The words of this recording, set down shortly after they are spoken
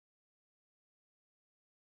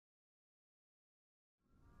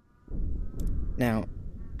Now,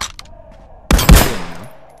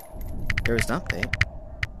 there was an update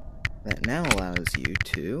that now allows you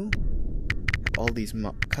to have all these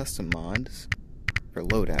custom mods for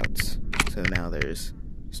loadouts. So now there's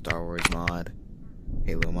Star Wars mod,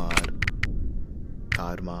 Halo mod,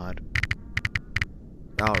 COD mod.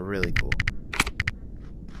 They're all really cool.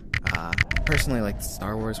 Personally, I like the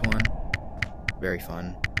Star Wars one. Very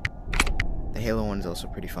fun. The Halo one is also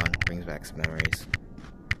pretty fun. Brings back some memories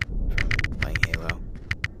from playing Halo.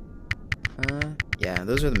 Yeah,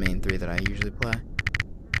 those are the main three that I usually play.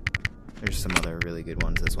 There's some other really good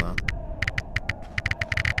ones as well.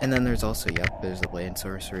 And then there's also, there's the Blade and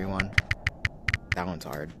Sorcery one. That one's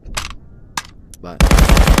hard. But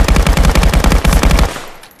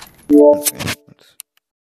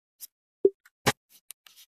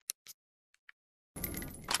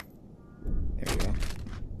there we go.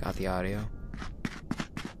 Got the audio.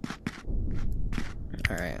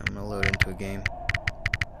 Alright, I'm gonna load into a game.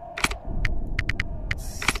 Let's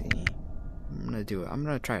see. I'm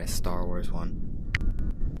gonna try a Star Wars one.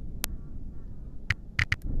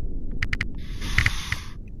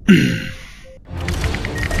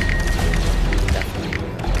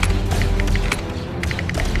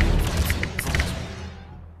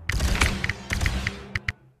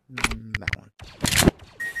 That one.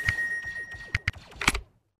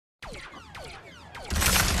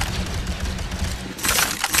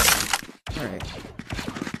 Alright.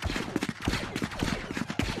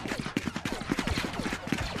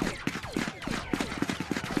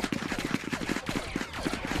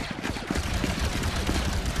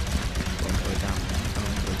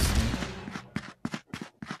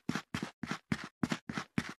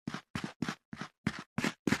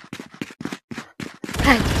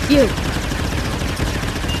 You.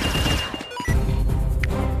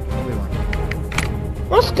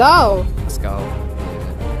 Let's go. Let's go.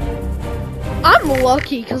 I'm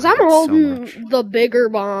lucky because I'm holding the bigger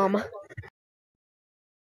bomb.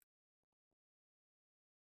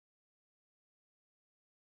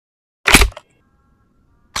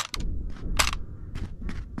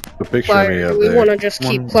 The picture me of we want to just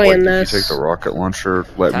keep playing this. If you take the rocket launcher,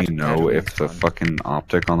 let me know if the fucking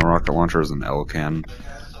optic on the rocket launcher is an L-can.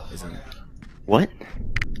 What?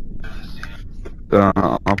 The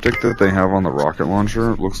optic that they have on the rocket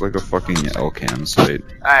launcher looks like a fucking L-can sight.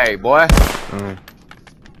 Hey, boy. Very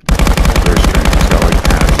strange. It's got like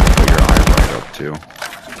pads to put your eye right up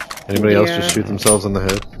to. Anybody else just shoot themselves in the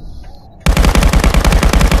head?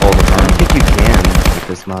 All the I time. don't think you can with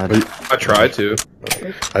this mod. I tried to.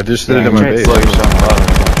 I just did it in my base.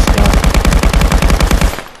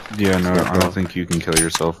 Yeah, no, I don't think you can kill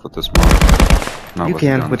yourself with this mod. Not You with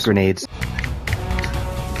can guns. with grenades.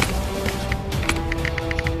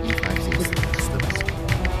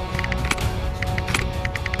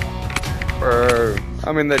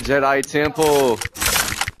 I'm in the Jedi Temple.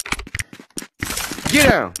 Get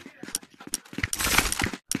down.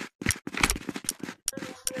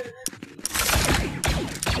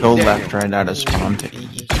 Go left right out of spawn to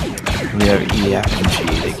E. We have E, F, and G,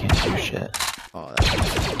 they can't do shit. Oh,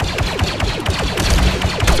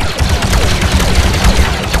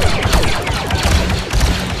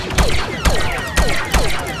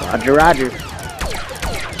 Roger, roger.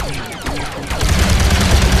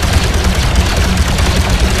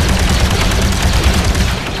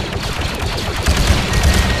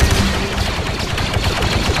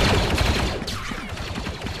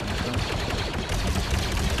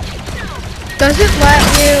 Does it let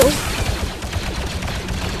you?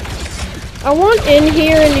 I want in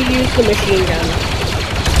here and to use the machine gun.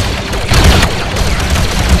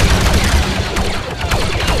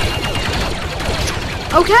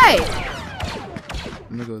 Okay.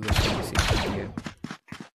 I'm gonna go look and see if I can get.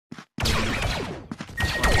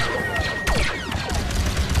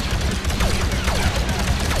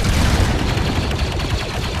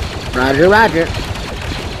 Roger, roger.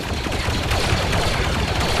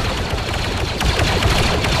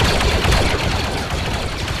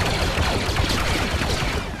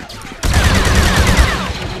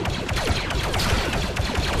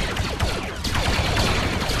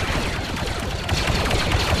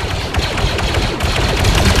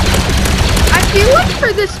 I feel like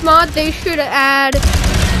for this mod they should add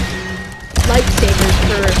lightsabers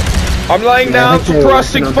for. I'm laying down for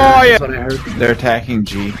crossing fire. They're attacking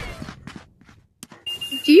G.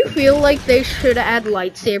 Do you feel like they should add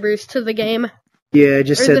lightsabers to the game? Yeah, I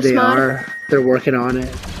just Or said this they mod? are. They're working on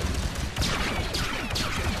it.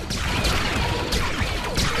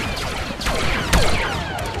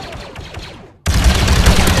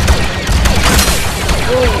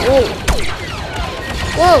 Whoa, whoa.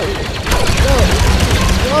 Whoa.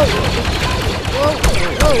 Whoa. Whoa.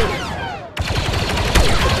 Whoa!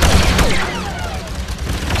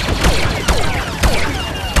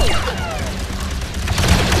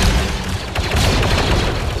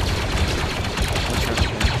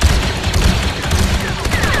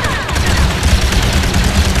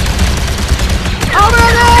 Over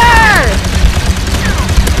there!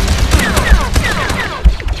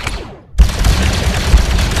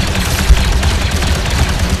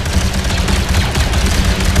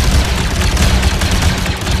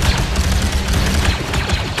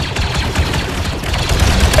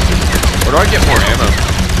 Where do I get more ammo?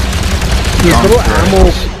 These little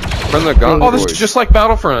animals. From the gun. Oh, this is just like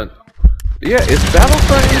Battlefront. Yeah, it's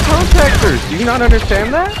Battlefront and Contractors. Do you not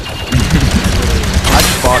understand that? I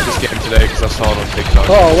just bought this game today because I saw it on TikTok.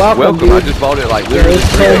 Oh, welcome, Welcome. I dude. just bought it like literally There's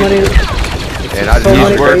so 3 many. days ago. And I so just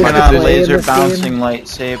many He's working ways to on play in laser this bouncing game.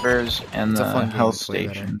 lightsabers and It's a the fun game health to play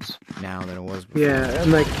better stations. now than it was before. Yeah,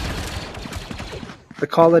 and like the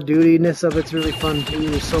Call of Duty-ness of it's really fun too.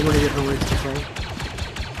 There's so many different ways to play.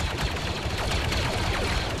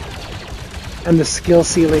 And the skill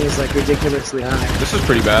ceiling is like ridiculously high. This is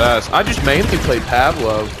pretty badass. I just mainly played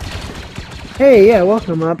Pavlov. Hey, yeah,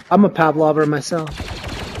 welcome up. I'm a Pavlover myself.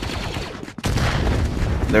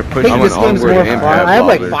 They're I pushing think I'm this an game's onward more and fun. I have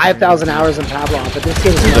like Pavlover. 5,000 hours in Pavlov, but this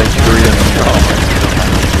game's There's more like fun. 3 of them.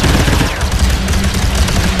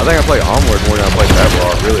 I think I play Onward more than I play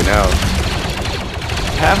Pavlov, really now.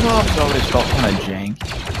 Pavlov's always felt kind of janky.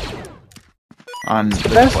 On the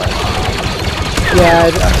Best- Quest. Yeah,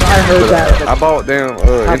 I heard But that. I But bought down Into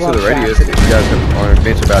Pavlov the Radius. Shack. If you guys are on a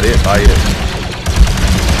bench about it, buy it.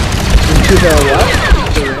 into the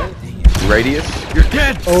what? Radius?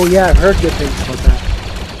 Oh yeah, I've heard good things about that.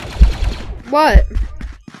 What?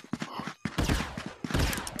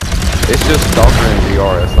 It's just Stalker in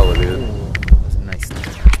VR, that's all it is. It's a nice thing.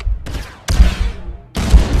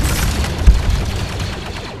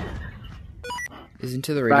 Is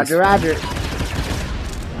Into the Radius Roger, fun? Roger.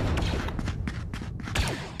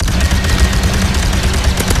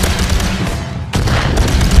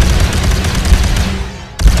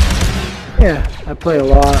 Yeah, I play a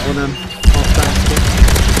lot when I'm off basket.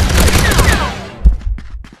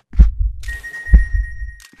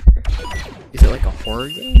 Is it like a horror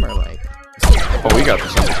game or like? Oh, we got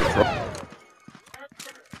this under control.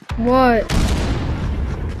 What?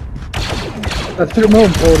 The thermal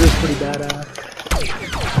encoder is pretty badass.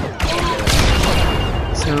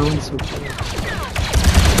 Sounds so cool.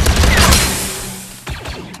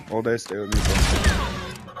 All day, stay with me, bro.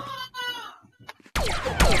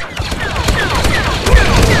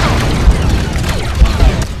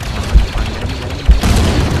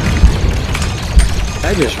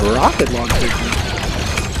 I just rocket launched it.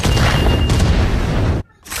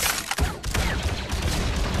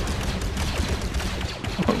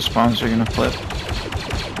 What spawns are gonna flip?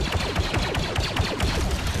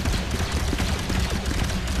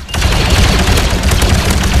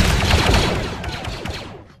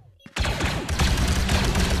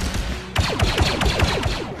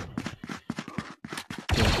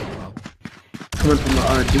 Coming from the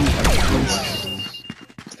RD.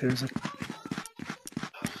 There's a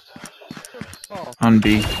On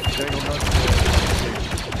B.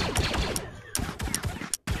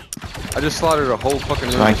 I just slaughtered a whole fucking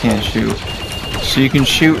room. So I can't shoot. So you can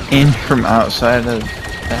shoot in from outside of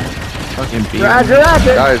that fucking B. Roger,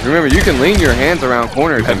 Roger. Guys, remember, you can lean your hands around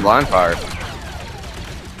corners and blind fire.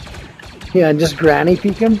 Yeah, and just granny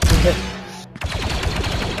peek him.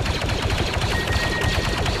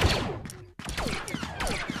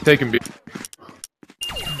 Take him B.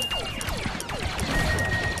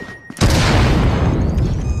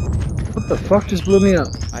 What the fuck just blew me up?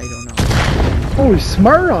 I don't know. Oh, he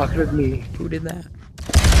smart rocketed me. Who did that?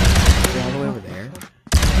 They're all the way over there.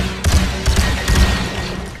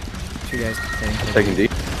 Two guys Taking D.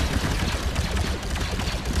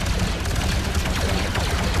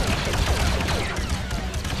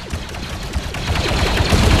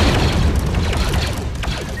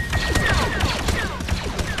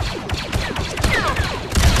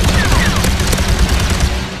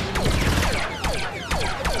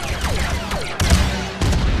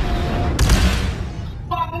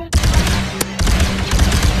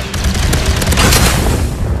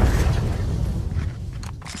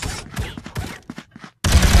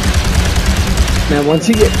 Man, once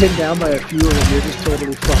you get pinned down by a few of them, you're just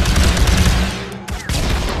totally fucked.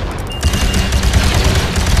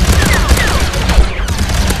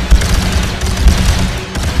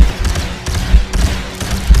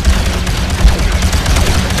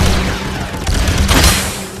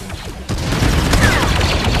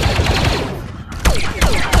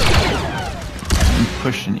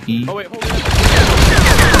 push an E. Oh wait, hold on.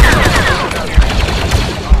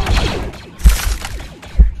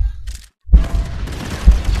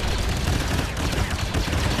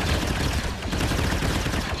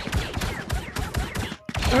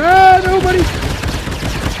 Ah, nobody!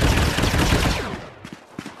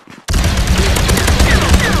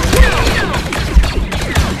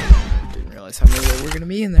 Didn't realize how many were gonna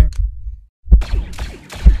be in there.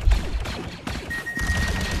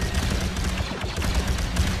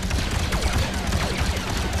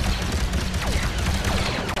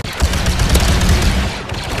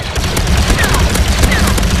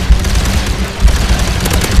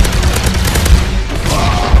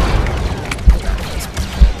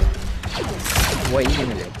 What are you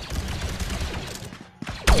gonna do?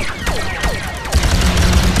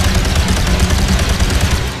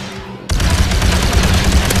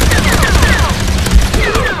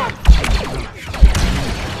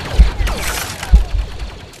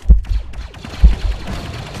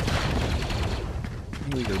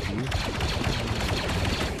 Here we go, dude.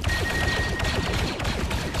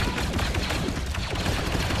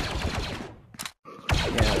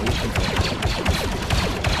 Yeah, we can go.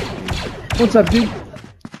 What's up, dude?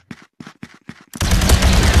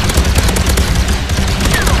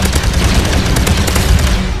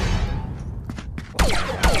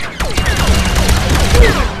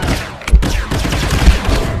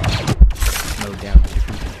 No doubt.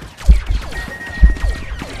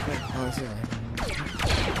 Oh, this is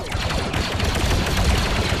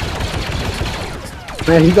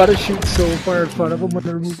Man, he got to shoot so far in front of him when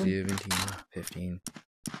they're moving. 17, 15.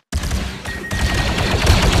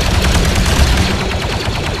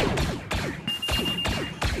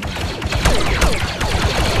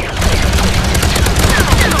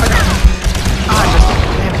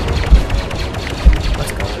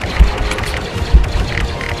 Let's go.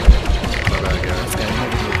 My bad, guys. Let's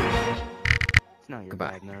go. It's not your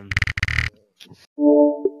Goodbye. bag, man.